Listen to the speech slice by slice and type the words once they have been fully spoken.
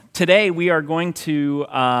Today we are going to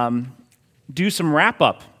do some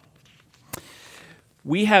wrap-up.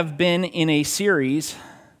 We have been in a series.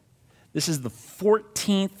 This is the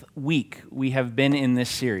 14th week we have been in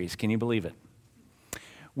this series. Can you believe it?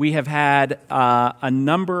 We have had a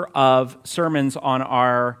number of sermons on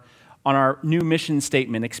our new mission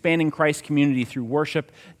statement, expanding Christ's community through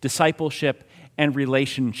worship, discipleship, and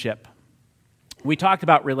relationship. We talked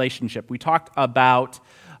about relationship. We talked about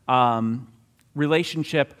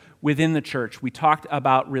relationship within the church. We talked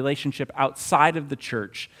about relationship outside of the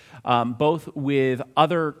church, both with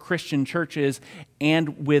other Christian churches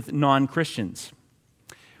and with non-Christians.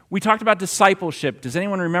 We talked about discipleship. Does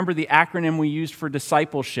anyone remember the acronym we used for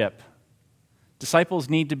discipleship? Disciples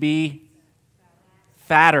need to be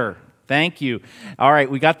fatter. Thank you. All right,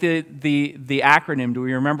 we got the acronym. Do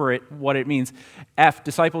we remember what it means? F,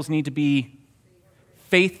 disciples need to be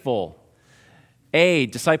faithful. A,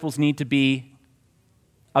 disciples need to be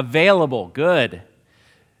available. Good.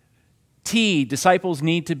 T, disciples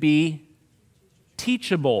need to be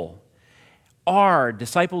teachable. R,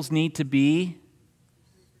 disciples need to be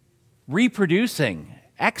reproducing.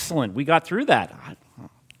 Excellent. We got through that. All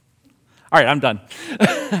right, I'm done.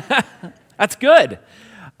 That's good.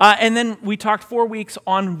 And then we talked 4 weeks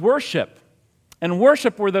on worship. And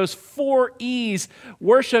worship were those 4 E's.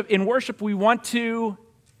 In worship, we want to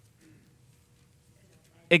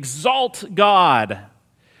exalt God.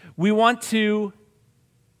 We want to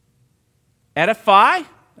edify.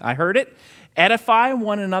 I heard it. Edify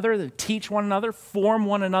one another, teach one another, form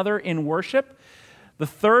one another in worship. The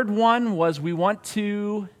third one was we want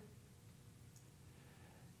to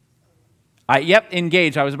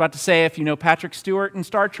engage. I was about to say, if you know Patrick Stewart in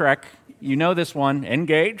Star Trek, you know this one,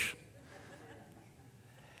 engage.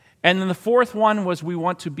 And then the fourth one was we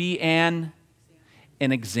want to be an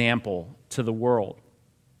example to the world.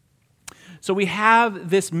 So we have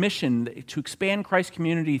this mission to expand Christ's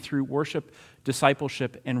community through worship,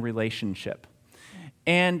 discipleship, and relationship.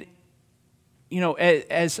 And,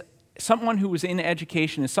 as someone who was in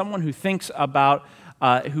education, as someone who thinks about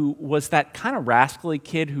who was that kind of rascally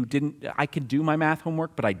kid I could do my math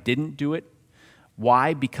homework, but I didn't do it.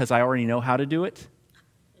 Why? Because I already know how to do it.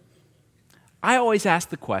 I always ask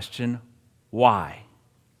the question, why?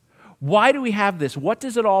 Why do we have this? What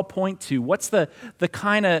does it all point to? What's the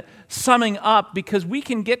kind of summing up? Because we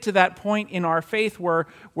can get to that point in our faith where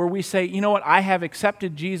we say, you know what, I have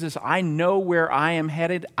accepted Jesus. I know where I am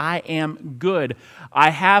headed. I am good. I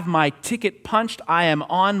have my ticket punched. I am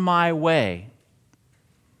on my way.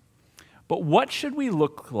 But what should we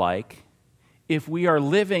look like if we are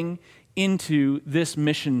living into this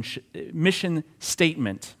mission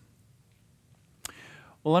statement?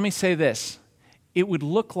 Well, let me say this. It would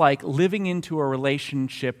look like living into a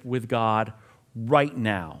relationship with God right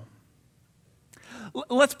now.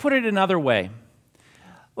 Let's put it another way.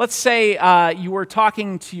 Let's say you were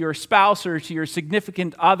talking to your spouse or to your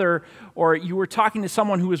significant other, or you were talking to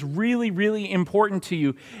someone who is really, really important to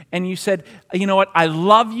you, and you said, you know what, I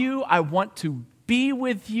love you, I want to be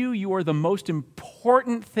with you, you are the most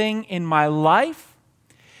important thing in my life,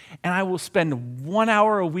 and I will spend 1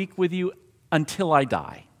 hour a week with you until I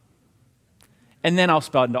die. And then I'll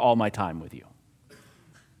spend all my time with you.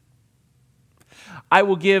 I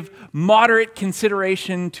will give moderate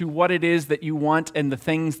consideration to what it is that you want and the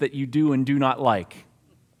things that you do and do not like.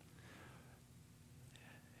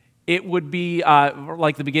 It would be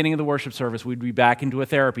like the beginning of the worship service. We'd be back into a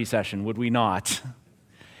therapy session, would we not?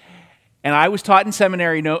 And I was taught in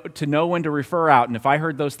seminary to know when to refer out. And if I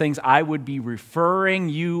heard those things, I would be referring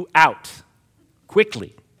you out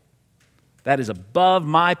quickly. That is above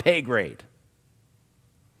my pay grade.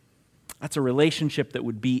 That's a relationship that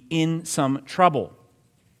would be in some trouble.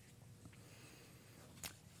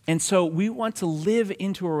 And so we want to live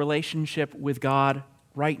into a relationship with God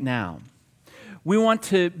right now. We want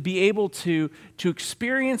to be able to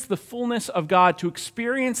experience the fullness of God, to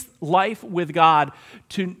experience life with God,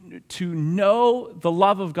 to know the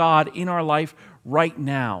love of God in our life right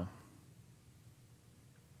now.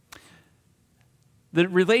 The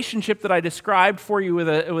relationship that I described for you with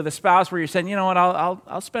a spouse, where you're saying, you know what,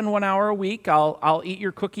 I'll spend 1 hour a week, I'll eat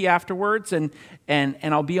your cookie afterwards, and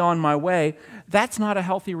I'll be on my way. That's not a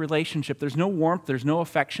healthy relationship. There's no warmth, there's no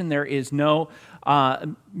affection, there is no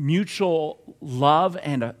mutual love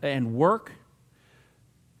and work.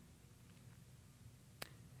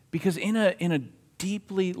 Because in a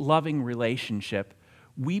deeply loving relationship,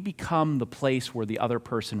 we become the place where the other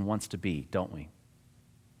person wants to be, don't we?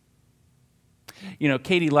 You know,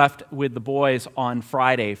 Katie left with the boys on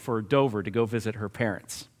Friday for Dover to go visit her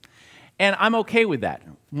parents. And I'm okay with that.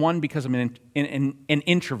 One, because I'm an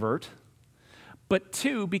introvert. but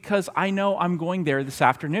two, because I know I'm going there this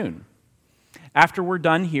afternoon. After we're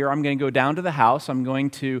done here, I'm going to go down to the house. I'm going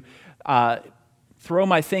to throw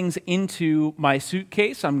my things into my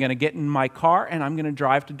suitcase. I'm going to get in my car, and I'm going to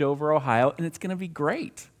drive to Dover, Ohio, and it's going to be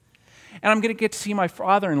great. And I'm going to get to see my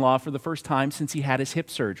father-in-law for the first time since he had his hip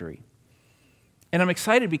surgery. And I'm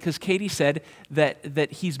excited because Katie said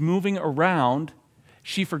that he's moving around.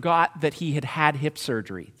 She forgot that he had hip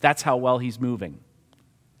surgery. That's how well he's moving.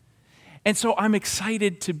 And so I'm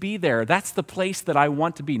excited to be there. That's the place that I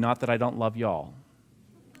want to be. Not that I don't love y'all.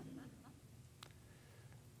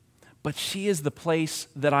 But she is the place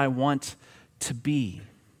that I want to be.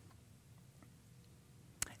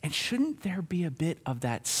 And shouldn't there be a bit of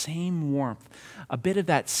that same warmth, a bit of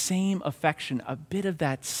that same affection, a bit of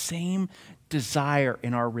that same desire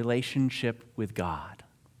in our relationship with God?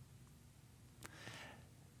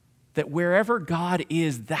 That wherever God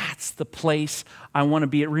is, that's the place I want to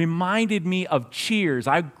be. It reminded me of Cheers.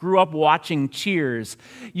 I grew up watching Cheers.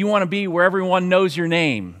 You want to be where everyone knows your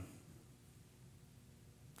name.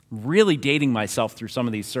 Really dating myself through some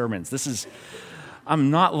of these sermons. I'm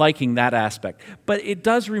not liking that aspect. But it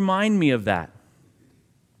does remind me of that.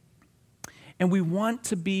 And we want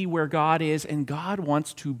to be where God is, and God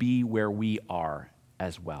wants to be where we are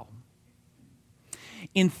as well.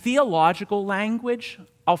 In theological language,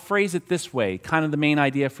 I'll phrase it this way, kind of the main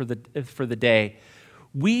idea for the day.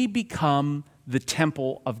 We become the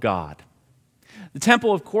temple of God. The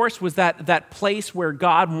temple, of course, was that place where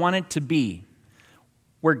God wanted to be,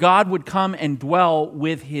 where God would come and dwell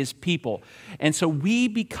with his people. And so we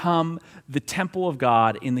become the temple of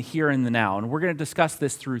God in the here and the now. And we're going to discuss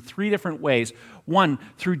this through three different ways. One,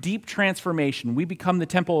 through deep transformation. We become the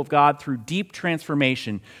temple of God through deep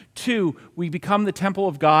transformation. Two, we become the temple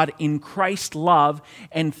of God in Christ's love.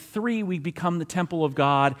 And three, we become the temple of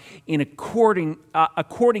God in according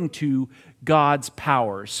to God's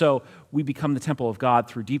power. So we become the temple of God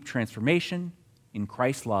through deep transformation, in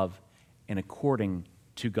Christ's love, and according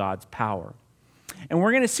to God's power. And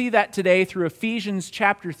we're going to see that today through Ephesians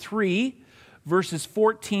chapter 3, verses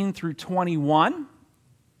 14 through 21.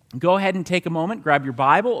 Go ahead and take a moment, grab your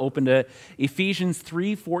Bible, open to Ephesians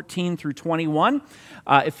 3, 14 through 21.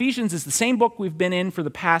 Ephesians is the same book we've been in for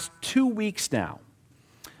the past 2 weeks now.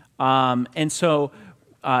 And so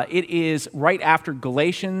it is right after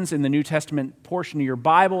Galatians in the New Testament portion of your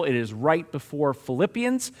Bible. It is right before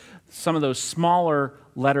Philippians, some of those smaller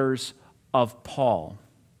letters of Paul.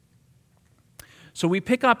 So we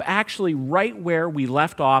pick up actually right where we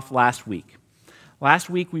left off last week. Last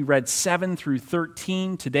week we read 7 through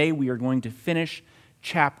 13. Today we are going to finish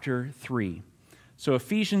chapter 3. So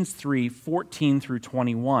Ephesians 3, 14 through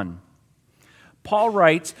 21. Paul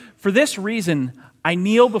writes, "For this reason I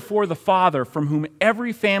kneel before the Father, from whom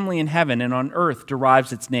every family in heaven and on earth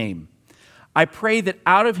derives its name. I pray that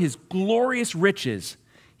out of his glorious riches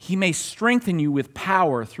he may strengthen you with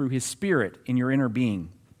power through his Spirit in your inner being,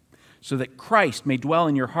 so that Christ may dwell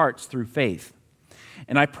in your hearts through faith.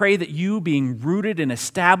 And I pray that you, being rooted and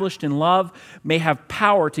established in love, may have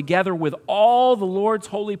power together with all the Lord's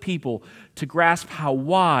holy people to grasp how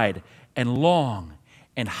wide and long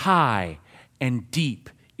and high and deep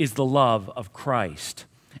is the love of Christ,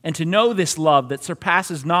 and to know this love that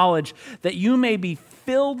surpasses knowledge, that you may be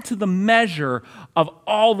filled to the measure of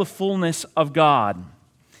all the fullness of God.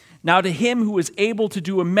 Now to him who is able to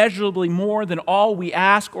do immeasurably more than all we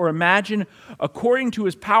ask or imagine, according to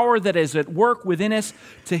his power that is at work within us,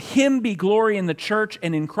 to him be glory in the church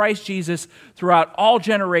and in Christ Jesus throughout all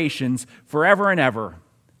generations, forever and ever.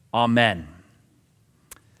 Amen."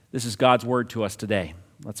 This is God's word to us today.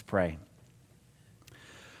 Let's pray.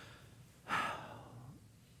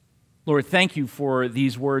 Lord, thank you for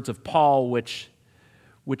these words of Paul, which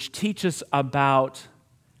teach us about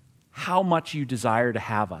how much you desire to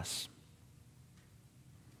have us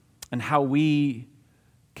and how we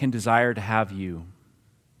can desire to have you.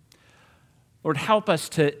 Lord, help us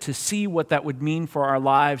to see what that would mean for our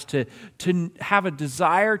lives, to have a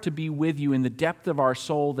desire to be with you in the depth of our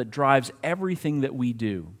soul that drives everything that we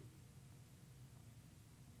do.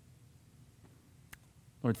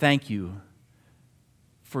 Lord, thank you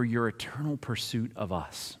for your eternal pursuit of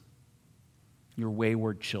us, your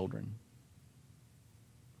wayward children.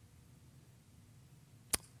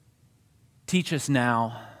 Teach us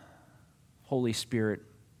now, Holy Spirit.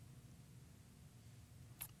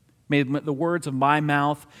 May the words of my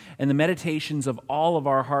mouth and the meditations of all of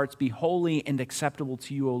our hearts be holy and acceptable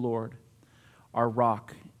to you, O Lord, our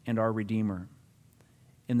rock and our Redeemer.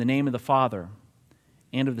 In the name of the Father,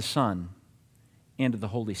 and of the Son, and of the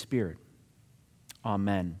Holy Spirit.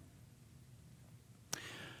 Amen.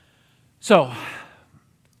 So,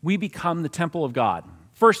 we become the temple of God.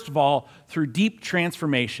 First of all, through deep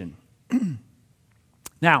transformation.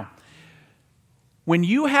 Now, when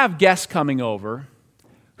you have guests coming over,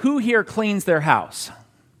 who here cleans their house?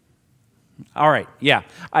 All right, yeah,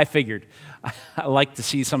 I figured. I like to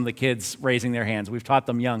see some of the kids raising their hands. We've taught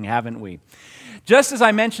them young, haven't we? Just as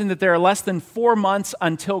I mentioned that there are less than 4 months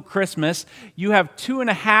until Christmas, you have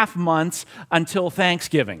 2.5 months until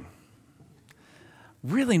Thanksgiving.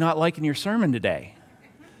 Really not liking your sermon today.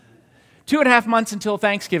 2.5 months until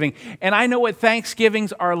Thanksgiving. And I know what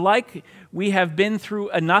Thanksgivings are like. We have been through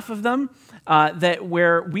enough of them that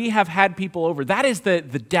where we have had people over. That is the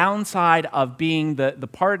downside of being the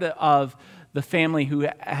part of the family who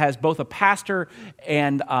has both a pastor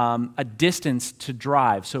and a distance to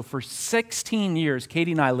drive. So for 16 years,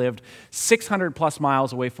 Katie and I lived 600 plus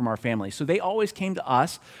miles away from our family. So they always came to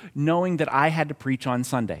us knowing that I had to preach on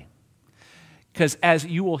Sunday. Because as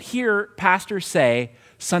you will hear pastors say,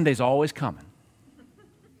 Sunday's always coming.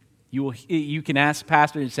 You can ask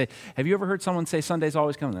pastor and say, have you ever heard someone say Sunday's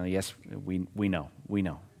always coming? No, yes, we know.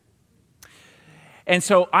 And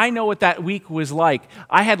so I know what that week was like.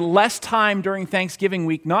 I had less time during Thanksgiving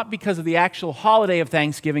week, not because of the actual holiday of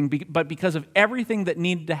Thanksgiving, but because of everything that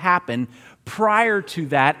needed to happen prior to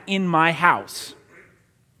that in my house.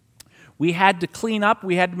 We had to clean up.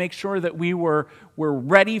 We had to make sure that we were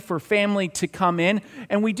ready for family to come in.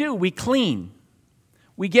 And we do. We clean.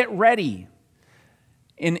 We get ready.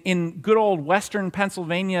 In good old Western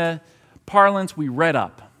Pennsylvania parlance, we red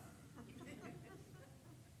up.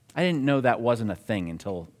 I didn't know that wasn't a thing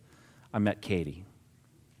until I met Katie.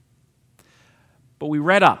 But we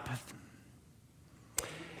read up.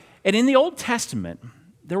 And in the Old Testament,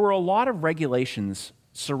 there were a lot of regulations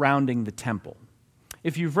surrounding the temple.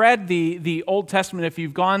 If you've read the Old Testament, if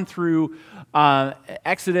you've gone through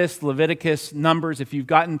Exodus, Leviticus, Numbers, if you've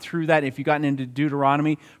gotten through that, if you've gotten into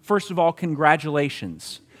Deuteronomy, first of all,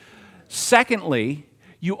 congratulations. Secondly,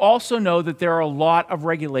 you also know that there are a lot of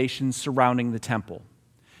regulations surrounding the temple.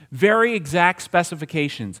 Very exact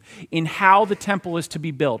specifications in how the temple is to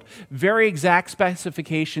be built. Very exact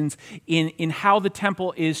specifications in how the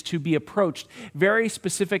temple is to be approached. Very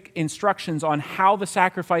specific instructions on how the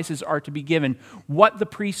sacrifices are to be given, what the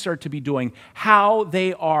priests are to be doing, how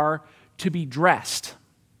they are to be dressed.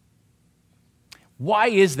 Why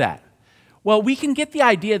is that? Well, we can get the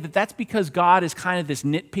idea that that's because God is kind of this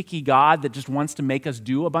nitpicky God that just wants to make us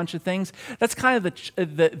do a bunch of things. That's kind of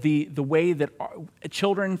the way that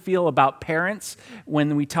children feel about parents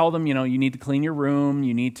when we tell them, you need to clean your room,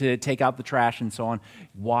 you need to take out the trash and so on.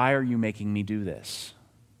 Why are you making me do this?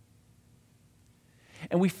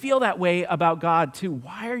 And we feel that way about God too.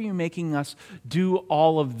 Why are you making us do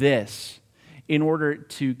all of this in order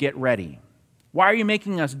to get ready? Why are you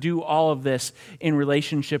making us do all of this in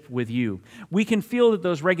relationship with you? We can feel that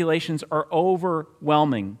those regulations are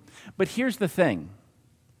overwhelming. But here's the thing.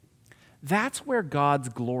 That's where God's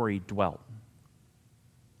glory dwelt.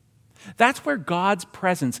 That's where God's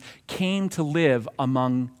presence came to live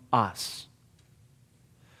among us.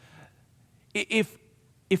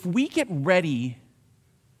 If we get ready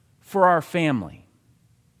for our family,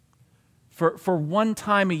 for one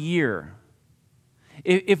time a year,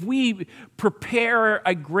 if we prepare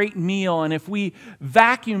a great meal and if we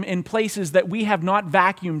vacuum in places that we have not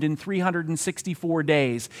vacuumed in 364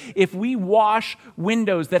 days, if we wash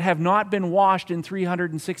windows that have not been washed in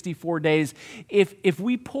 364 days, if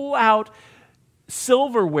we pull out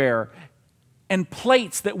silverware and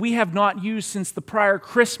plates that we have not used since the prior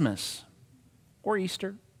Christmas or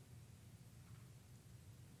Easter,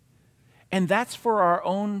 and that's for our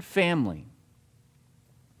own family,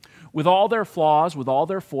 with all their flaws, with all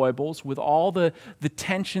their foibles, with all the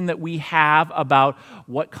tension that we have about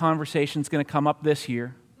what conversation's going to come up this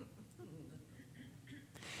year.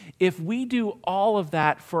 If we do all of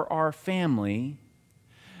that for our family,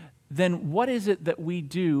 then what is it that we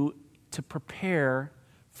do to prepare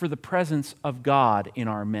for the presence of God in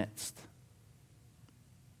our midst?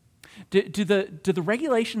 Do the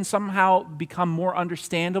regulations somehow become more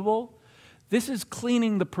understandable? This is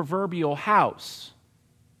cleaning the proverbial house.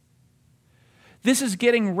 This is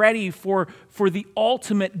getting ready for the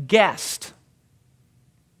ultimate guest.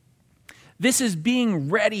 This is being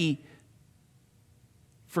ready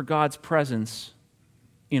for God's presence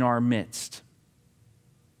in our midst.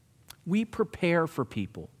 We prepare for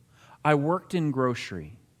people. I worked in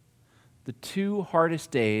grocery. The two hardest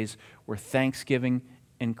days were Thanksgiving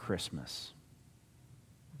and Christmas,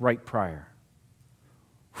 right prior.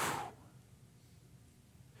 Whew.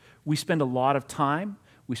 We spend a lot of time.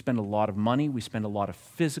 We spend a lot of money, we spend a lot of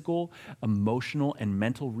physical, emotional, and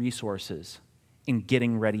mental resources in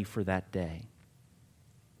getting ready for that day.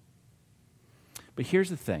 But here's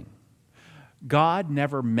the thing. God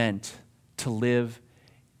never meant to live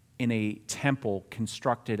in a temple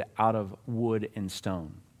constructed out of wood and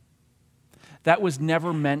stone. That was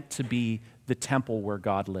never meant to be the temple where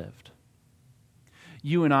God lived.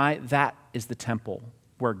 You and I, that is the temple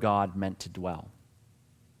where God meant to dwell.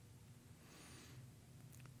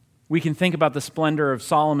 We can think about the splendor of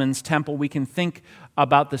Solomon's temple. We can think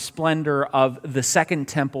about the splendor of the second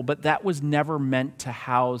temple, but that was never meant to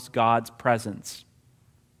house God's presence.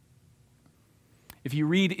 If you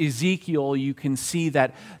read Ezekiel, you can see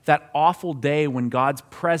that awful day when God's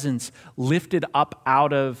presence lifted up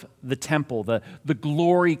out of the temple. The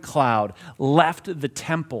glory cloud left the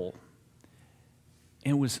temple.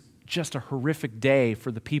 And it was just a horrific day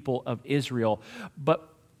for the people of Israel. But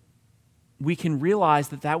we can realize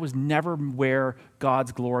that that was never where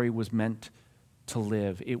God's glory was meant to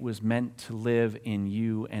live. It was meant to live in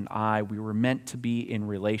you and I. We were meant to be in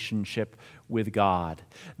relationship with God.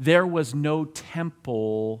 There was no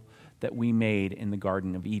temple that we made in the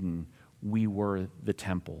Garden of Eden. We were the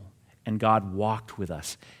temple. And God walked with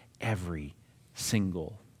us every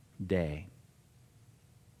single day.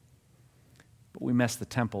 But we messed the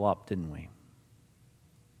temple up, didn't we?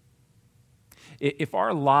 If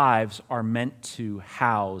our lives are meant to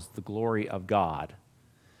house the glory of God,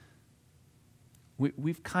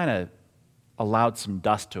 we've kind of allowed some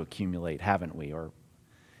dust to accumulate, haven't we? Or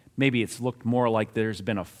maybe it's looked more like there's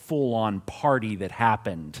been a full-on party that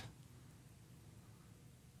happened.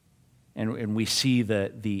 And we see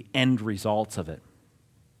the end results of it.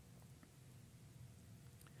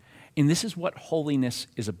 And this is what holiness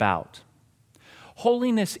is about.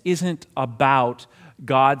 Holiness isn't about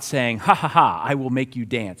God saying, ha ha ha, I will make you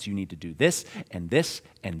dance. You need to do this and this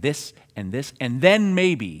and this and this, and then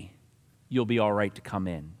maybe you'll be all right to come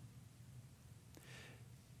in.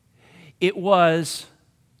 It was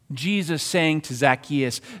Jesus saying to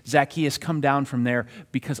Zacchaeus, Zacchaeus, come down from there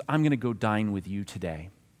because I'm going to go dine with you today.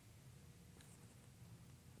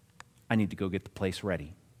 I need to go get the place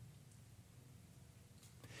ready.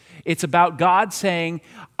 It's about God saying,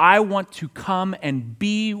 I want to come and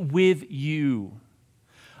be with you.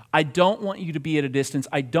 I don't want you to be at a distance.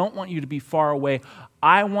 I don't want you to be far away.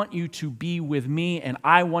 I want you to be with me, and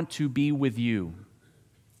I want to be with you.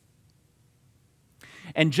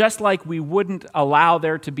 And just like we wouldn't allow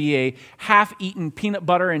there to be a half-eaten peanut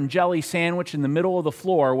butter and jelly sandwich in the middle of the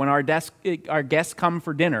floor when our guests come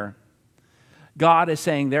for dinner, God is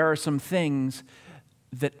saying there are some things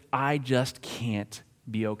that I just can't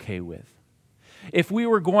be okay with. If we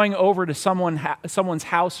were going over to someone's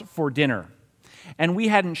house for dinner and we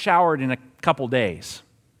hadn't showered in a couple days,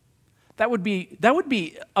 that would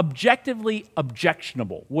be objectively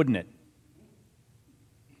objectionable, wouldn't it?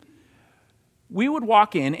 We would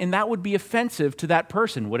walk in and that would be offensive to that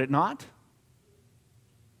person, would it not?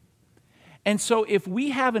 And so if we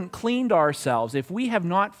haven't cleaned ourselves, if we have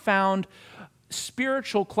not found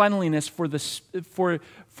spiritual cleanliness for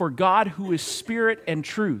God who is spirit and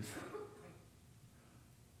truth,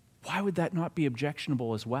 why would that not be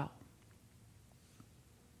objectionable as well?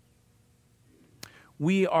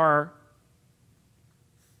 We are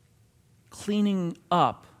cleaning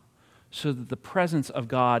up so that the presence of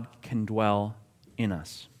God can dwell in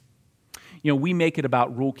us. You know, we make it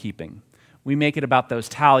about rule keeping. We make it about those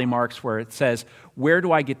tally marks where it says, where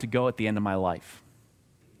do I get to go at the end of my life?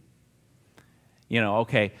 You know,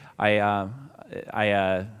 okay, I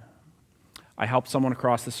helped someone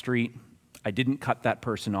across the street. I didn't cut that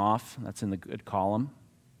person off. That's in the good column.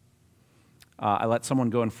 I let someone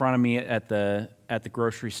go in front of me at the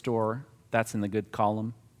grocery store. That's in the good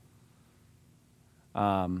column.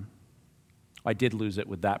 I did lose it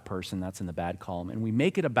with that person. That's in the bad column. And we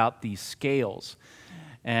make it about these scales,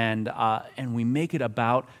 and we make it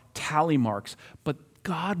about tally marks. But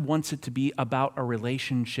God wants it to be about a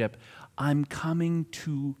relationship. I'm coming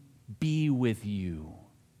to be with you.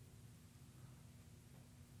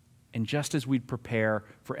 And just as we'd prepare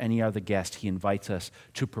for any other guest, he invites us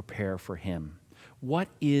to prepare for him. What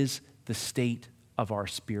is the state of our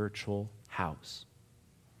spiritual house?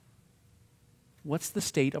 What's the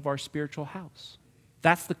state of our spiritual house?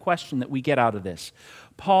 That's the question that we get out of this.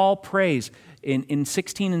 Paul prays in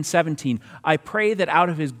 16 and 17, I pray that out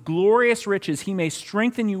of his glorious riches he may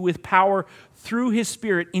strengthen you with power through his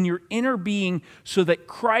Spirit in your inner being, so that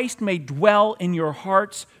Christ may dwell in your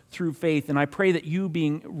hearts through faith. And I pray that you,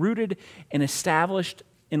 being rooted and established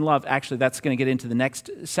in love, actually that's going to get into the next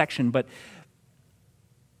section, but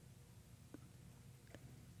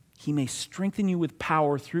He may strengthen you with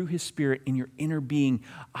power through his Spirit in your inner being.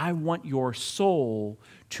 I want your soul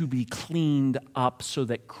to be cleaned up so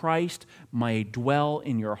that Christ may dwell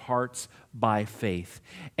in your hearts by faith.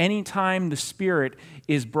 Anytime the Spirit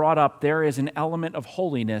is brought up, there is an element of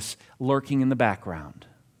holiness lurking in the background.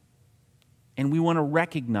 And we want to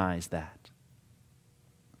recognize that.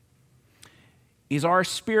 Is our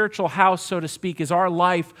spiritual house, so to speak, is our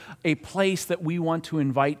life a place that we want to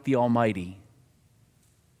invite the Almighty?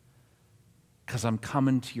 Because I'm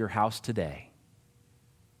coming to your house today.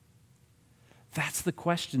 That's the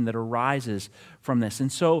question that arises from this. And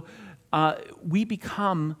so we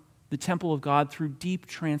become the temple of God through deep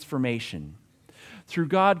transformation, through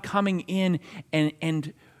God coming in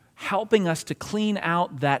and helping us to clean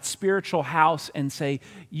out that spiritual house and say,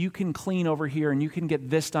 you can clean over here and you can get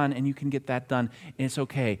this done and you can get that done. And it's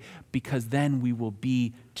okay, because then we will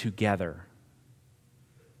be together.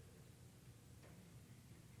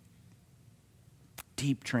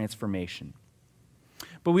 Deep transformation.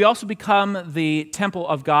 But we also become the temple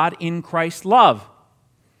of God in Christ's love.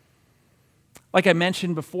 Like I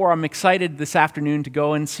mentioned before, I'm excited this afternoon to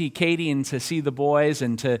go and see Katie and to see the boys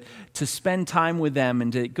and to spend time with them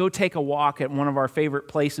and to go take a walk at one of our favorite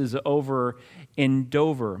places over in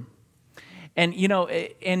Dover. And, you know,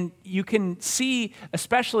 and you can see,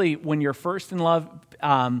 especially when you're first in love,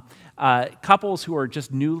 couples who are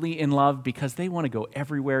just newly in love, because they want to go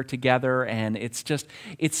everywhere together, and it's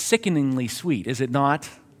sickeningly sweet, is it not?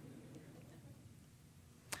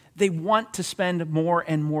 They want to spend more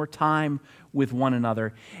and more time with one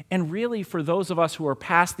another. And really, for those of us who are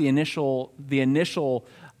past the initial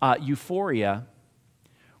euphoria,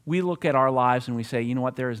 we look at our lives and we say, you know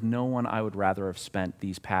what, there is no one I would rather have spent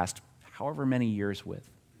these past however many years with.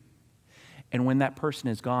 And when that person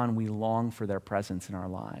is gone, we long for their presence in our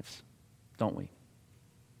lives, don't we?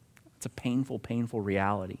 It's a painful, painful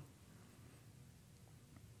reality.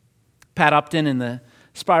 Pat Upton in the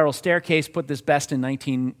Spiral Staircase put this best in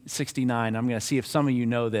 1969. I'm going to see if some of you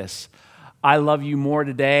know this. I love you more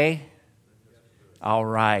today. All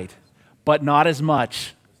right. But not as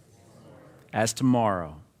much as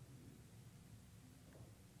tomorrow.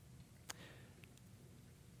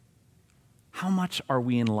 How much are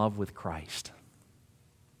we in love with Christ?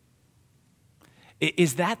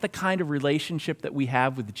 Is that the kind of relationship that we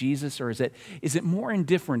have with Jesus, or is it more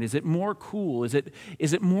indifferent? Is it more cool? Is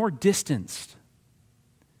it more distanced?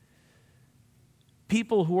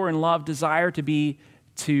 People who are in love desire to be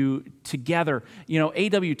together. You know,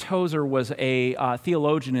 A.W. Tozer was a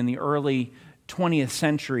theologian in the early 20th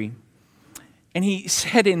century. And he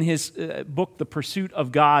said in his book, The Pursuit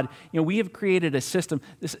of God, you know, we have created a system.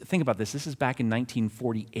 Think about this. This is back in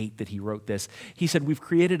 1948 that he wrote this. He said, we've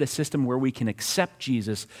created a system where we can accept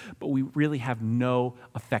Jesus, but we really have no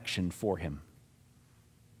affection for him.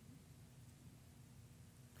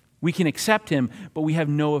 We can accept him, but we have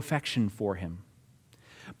no affection for him.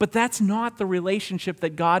 But that's not the relationship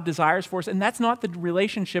that God desires for us, and that's not the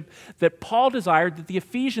relationship that Paul desired that the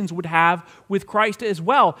Ephesians would have with Christ as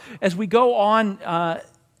well. As we go on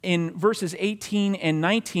in verses 18 and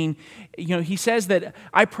 19, you know, he says that,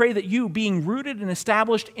 I pray that you, being rooted and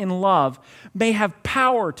established in love, may have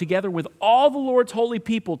power together with all the Lord's holy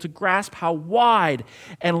people to grasp how wide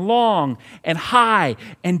and long and high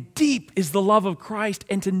and deep is the love of Christ,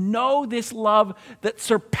 and to know this love that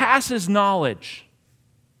surpasses knowledge,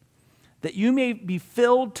 that you may be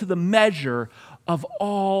filled to the measure of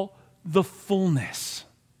all the fullness.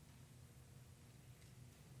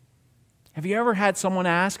 Have you ever had someone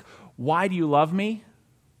ask, why do you love me?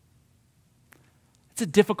 It's a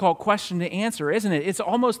difficult question to answer, isn't it? It's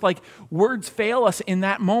almost like words fail us in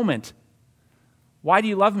that moment. Why do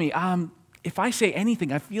you love me? If I say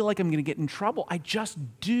anything, I feel like I'm going to get in trouble. I just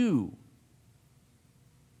do.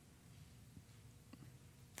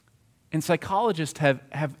 And psychologists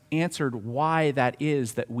have answered why that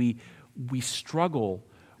is, that we struggle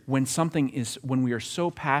when we are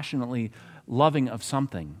so passionately loving of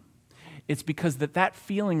something. It's because that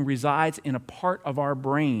feeling resides in a part of our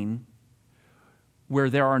brain where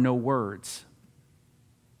there are no words.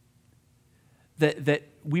 That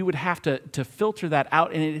we would have to filter that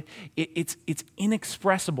out, and it's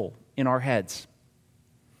inexpressible in our heads.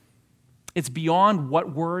 It's beyond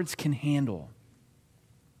what words can handle.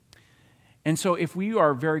 And so if we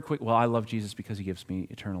are very quick, well, I love Jesus because he gives me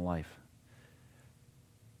eternal life.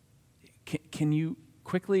 Can you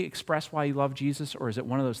quickly express why you love Jesus? Or is it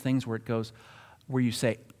one of those things where you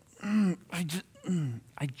say,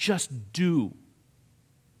 I just do.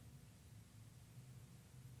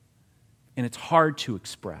 And it's hard to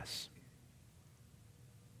express.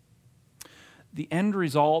 the end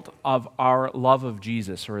result of our love of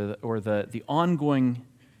Jesus, or the ongoing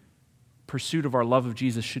pursuit of our love of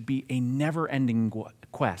Jesus, should be a never-ending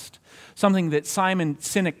quest. Something that Simon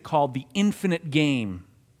Sinek called the infinite game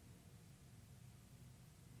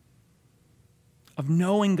of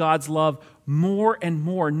knowing God's love more and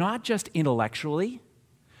more, not just intellectually.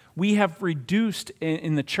 We have reduced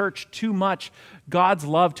in the church too much God's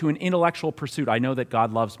love to an intellectual pursuit. I know that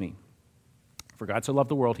God loves me. For God so loved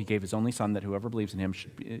the world, he gave his only Son, that whoever believes in him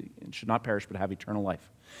should not perish but have eternal life.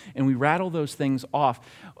 And we rattle those things off.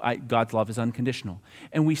 God's love is unconditional.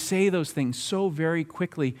 And we say those things so very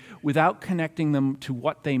quickly without connecting them to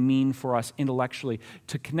what they mean for us intellectually,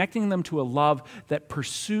 to connecting them to a love that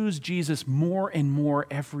pursues Jesus more and more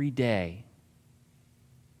every day.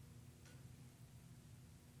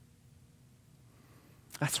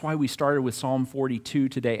 That's why we started with Psalm 42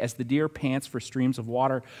 today. As the deer pants for streams of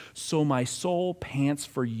water, so my soul pants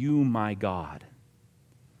for you, my God.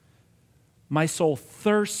 My soul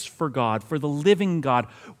thirsts for God, for the living God.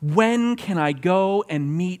 When can I go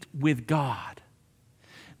and meet with God?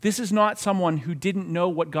 This is not someone who didn't know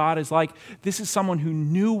what God is like. This is someone who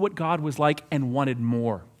knew what God was like and wanted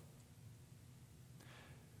more.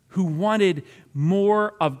 Who wanted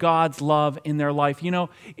more of God's love in their life. You know,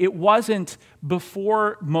 it wasn't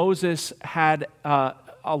before Moses had a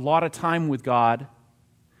lot of time with God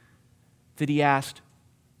that he asked,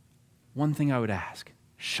 one thing I would ask,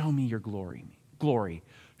 show me your glory.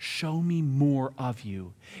 Show me more of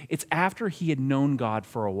you. It's after he had known God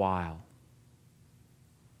for a while.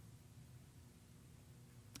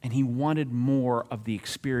 And he wanted more of the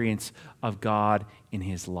experience of God in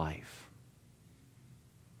his life.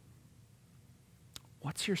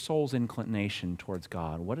 What's your soul's inclination towards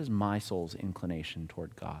God? What is my soul's inclination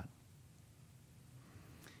toward God?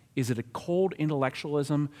 Is it a cold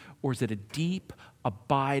intellectualism, or is it a deep,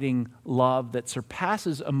 abiding love that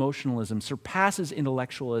surpasses emotionalism, surpasses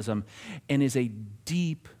intellectualism, and is a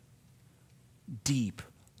deep, deep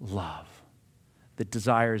love that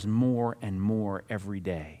desires more and more every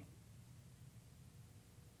day?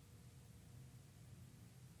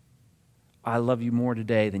 I love you more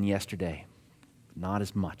today than yesterday. Not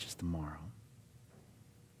as much as tomorrow.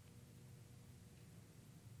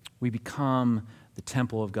 We become the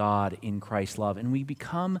temple of God in Christ's love, and we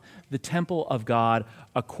become the temple of God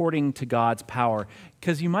according to God's power.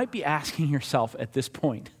 Because you might be asking yourself at this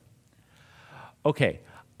point, okay,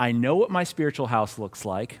 I know what my spiritual house looks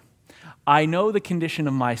like. I know the condition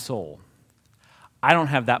of my soul. I don't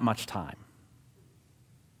have that much time.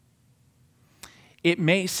 It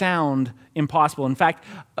may sound impossible. In fact,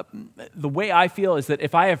 the way I feel is that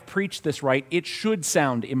if I have preached this right, it should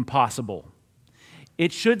sound impossible.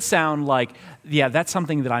 It should sound like, yeah, that's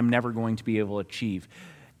something that I'm never going to be able to achieve.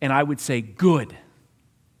 And I would say, good.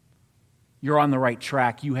 You're on the right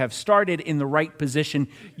track. You have started in the right position.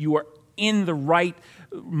 You are in the right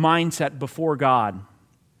mindset before God.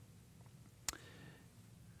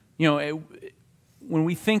 You know, when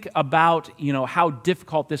we think about, how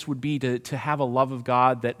difficult this would be to have a love of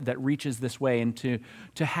God that reaches this way, and to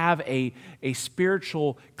have a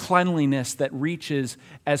spiritual cleanliness that reaches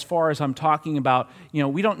as far as I'm talking about,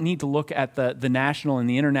 we don't need to look at the national and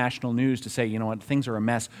the international news to say, what, things are a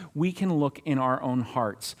mess. We can look in our own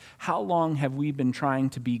hearts. How long have we been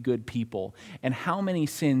trying to be good people? And how many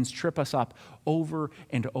sins trip us up over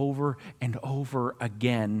and over and over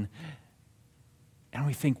again? And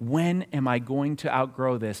we think, when am I going to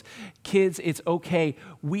outgrow this? Kids, it's okay.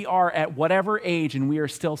 We are at whatever age, and we are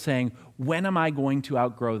still saying, when am I going to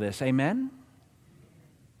outgrow this? Amen?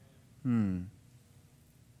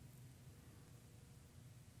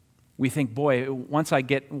 We think, boy, once I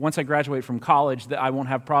graduate from college, that I won't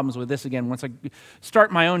have problems with this again. Once I start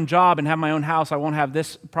my own job and have my own house, I won't have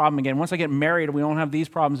this problem again. Once I get married, we won't have these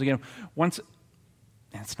problems again.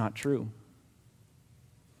 That's not true.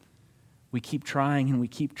 We keep trying and we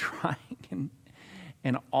keep trying,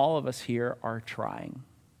 and all of us here are trying.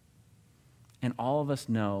 And all of us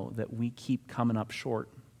know that we keep coming up short.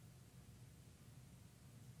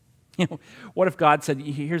 What if God said,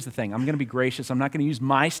 here's the thing, I'm going to be gracious, I'm not going to use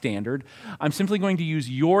my standard, I'm simply going to use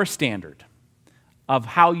your standard of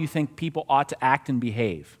how you think people ought to act and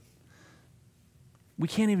behave. We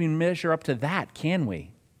can't even measure up to that, can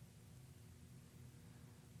we?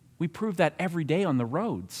 We prove that every day on the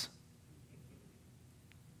roads.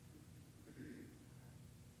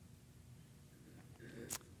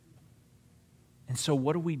 And so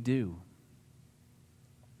what do?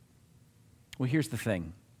 Well, here's the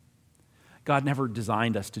thing. God never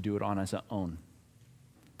designed us to do it on our own.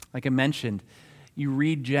 Like I mentioned, you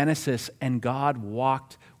read Genesis, and God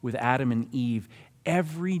walked with Adam and Eve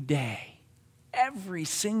every day Every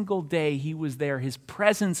single day he was there. His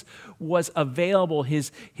presence was available.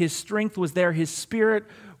 His strength was there. His spirit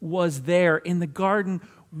was there. In the garden,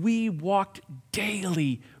 we walked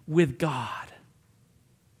daily with God.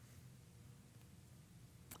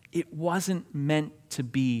 It wasn't meant to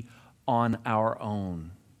be on our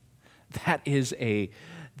own. That is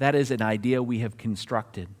an idea we have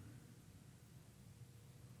constructed.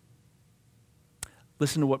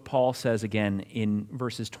 Listen to what Paul says again in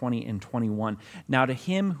verses 20 and 21. Now to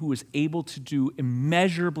him who is able to do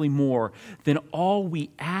immeasurably more than all we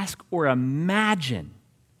ask or imagine,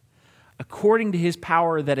 according to his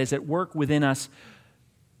power that is at work within us,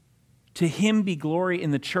 to him be glory in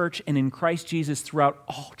the church and in Christ Jesus throughout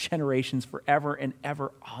all generations, forever and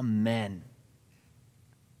ever. Amen.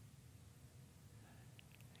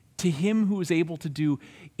 To him who is able to do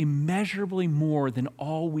immeasurably more than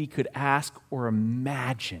all we could ask or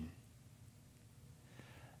imagine.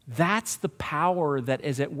 That's the power that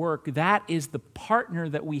is at work. That is the partner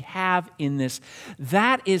that we have in this.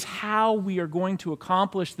 That is how we are going to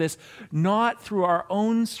accomplish this, not through our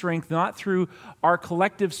own strength, not through our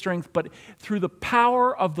collective strength, but through the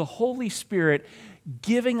power of the Holy Spirit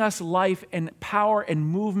giving us life and power and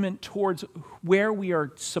movement towards where we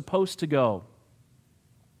are supposed to go.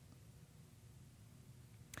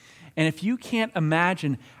 And if you can't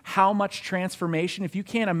imagine how much transformation, if you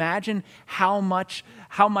can't imagine how much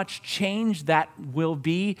change that will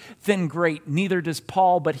be, then great. Neither does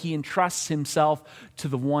Paul, but he entrusts himself to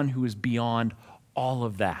the one who is beyond all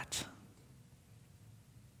of that.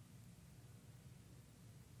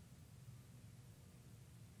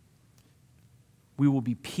 We will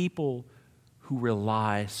be people who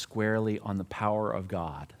rely squarely on the power of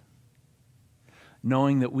God,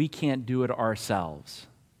 knowing that we can't do it ourselves.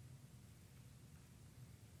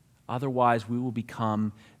 Otherwise, we will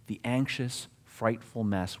become the anxious, frightful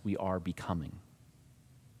mess we are becoming.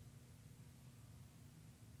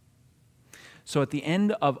 So at the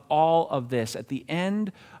end of all of this, at the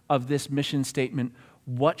end of this mission statement,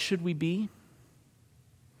 what should we be?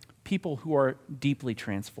 People who are deeply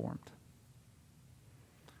transformed,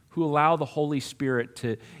 who allow the Holy Spirit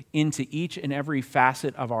into each and every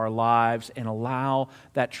facet of our lives and allow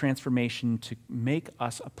that transformation to make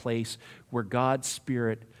us a place where God's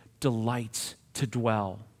Spirit delights to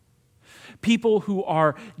dwell. People who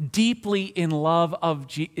are deeply in love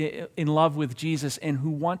with Jesus and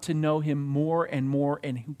who want to know him more and more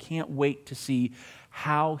and who can't wait to see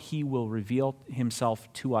how he will reveal himself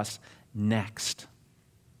to us next.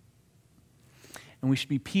 And we should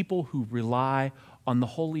be people who rely on the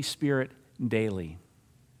Holy Spirit daily,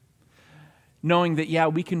 knowing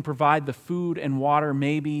that, we can provide the food and water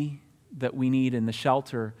maybe that we need in the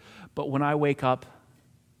shelter, but when I wake up,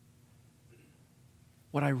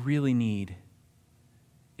 what I really need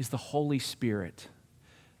is the Holy Spirit.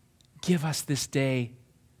 Give us this day,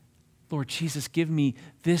 Lord Jesus, give me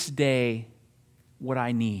this day what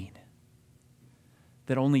I need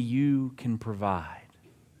that only you can provide.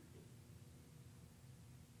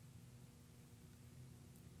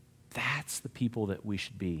 That's the people that we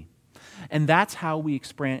should be. And that's how we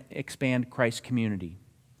expand Christ's community.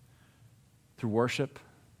 Through worship,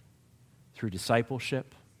 through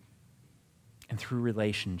discipleship, and through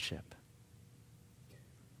relationship.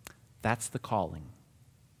 That's the calling.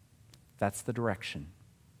 That's the direction.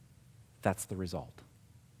 That's the result.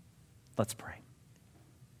 Let's pray.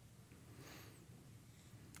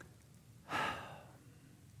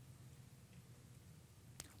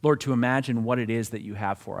 Lord, to imagine what it is that you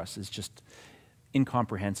have for us is just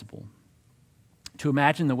incomprehensible. To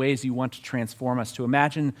imagine the ways you want to transform us, to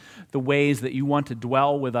imagine the ways that you want to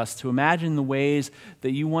dwell with us, to imagine the ways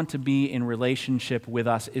that you want to be in relationship with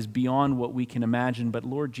us is beyond what we can imagine. But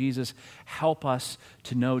Lord Jesus, help us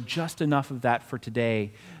to know just enough of that for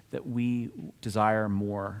today that we desire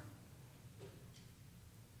more.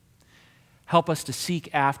 Help us to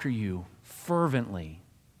seek after you fervently,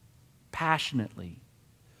 passionately,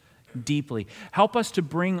 deeply. Help us to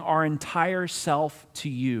bring our entire self to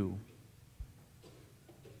you.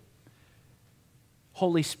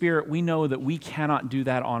 Holy Spirit, we know that we cannot do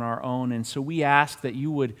that on our own, and so we ask that you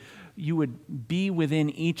would be within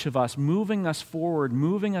each of us, moving us forward,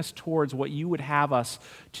 moving us towards what you would have us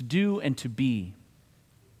to do and to be.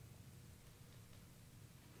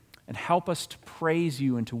 And help us to praise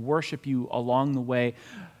you and to worship you along the way,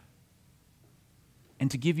 and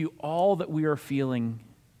to give you all that we are feeling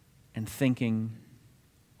and thinking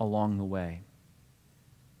along the way.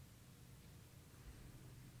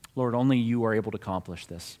 Lord, only you are able to accomplish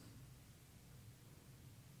this.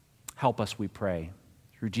 Help us, we pray.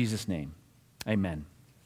 Through Jesus' name, amen.